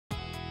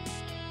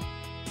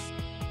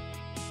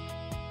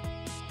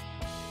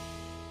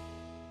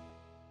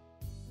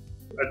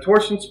A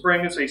torsion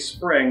spring is a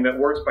spring that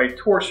works by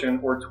torsion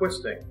or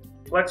twisting.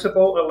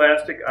 Flexible,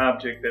 elastic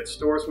object that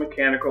stores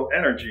mechanical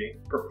energy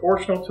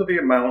proportional to the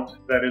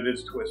amount that it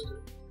is twisted.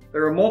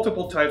 There are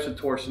multiple types of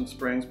torsion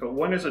springs, but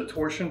one is a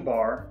torsion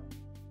bar.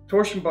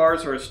 Torsion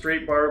bars are a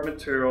straight bar of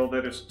material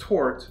that is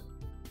torqued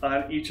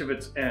on each of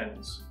its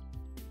ends.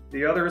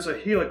 The other is a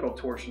helical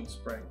torsion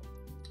spring.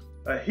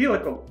 A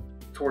helical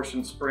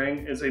torsion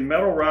spring is a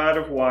metal rod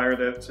of wire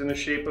that's in the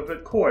shape of a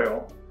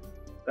coil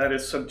that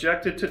is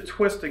subjected to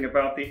twisting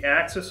about the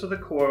axis of the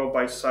coil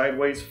by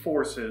sideways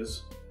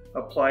forces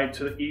applied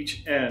to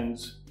each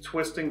ends,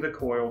 twisting the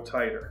coil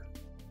tighter.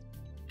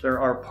 There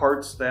are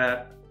parts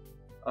that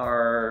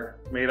are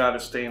made out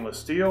of stainless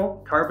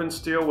steel, carbon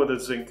steel with a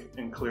zinc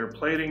and clear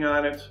plating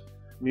on it,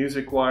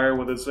 music wire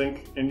with a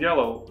zinc and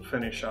yellow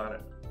finish on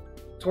it.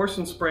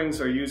 Torsion springs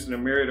are used in a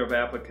myriad of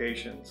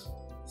applications.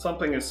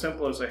 Something as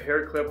simple as a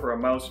hair clip or a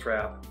mouse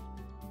trap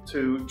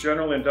to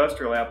general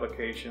industrial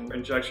application,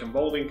 injection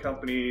molding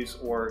companies,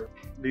 or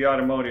the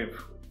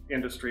automotive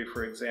industry,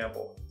 for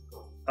example.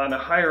 On the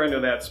higher end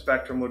of that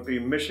spectrum would be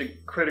mission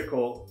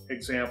critical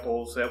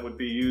examples that would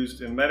be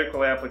used in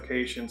medical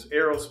applications,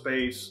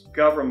 aerospace,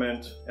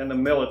 government, and the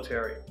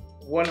military.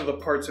 One of the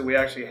parts that we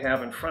actually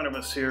have in front of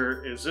us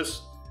here is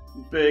this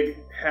big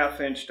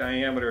 1/2-inch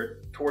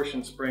diameter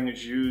torsion spring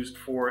is used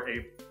for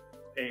a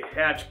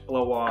hatch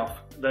blow-off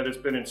that has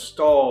been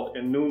installed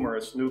in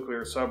numerous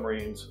nuclear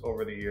submarines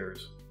over the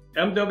years.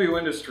 MW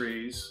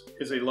Industries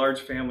is a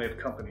large family of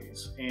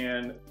companies,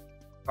 and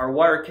our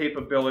wire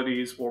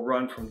capabilities will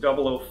run from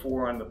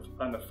 004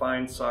 on the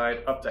fine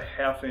side up to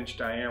 1/2-inch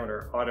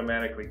diameter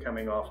automatically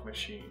coming off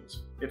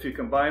machines. If you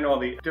combine all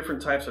the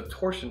different types of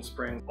torsion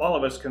springs, all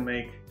of us can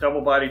make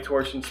double body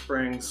torsion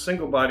springs,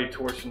 single body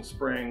torsion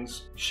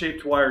springs,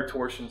 shaped wire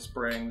torsion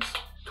springs,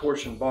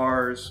 torsion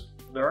bars.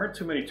 There aren't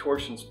too many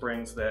torsion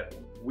springs that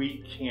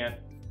we can't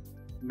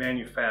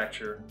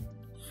manufacture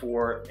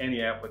for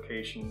any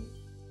application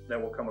that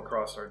will come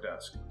across our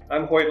desk.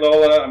 I'm Hoyt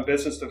Lola. I'm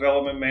Business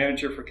Development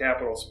Manager for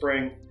Capital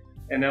Spring,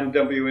 an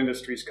MW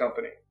Industries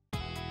company.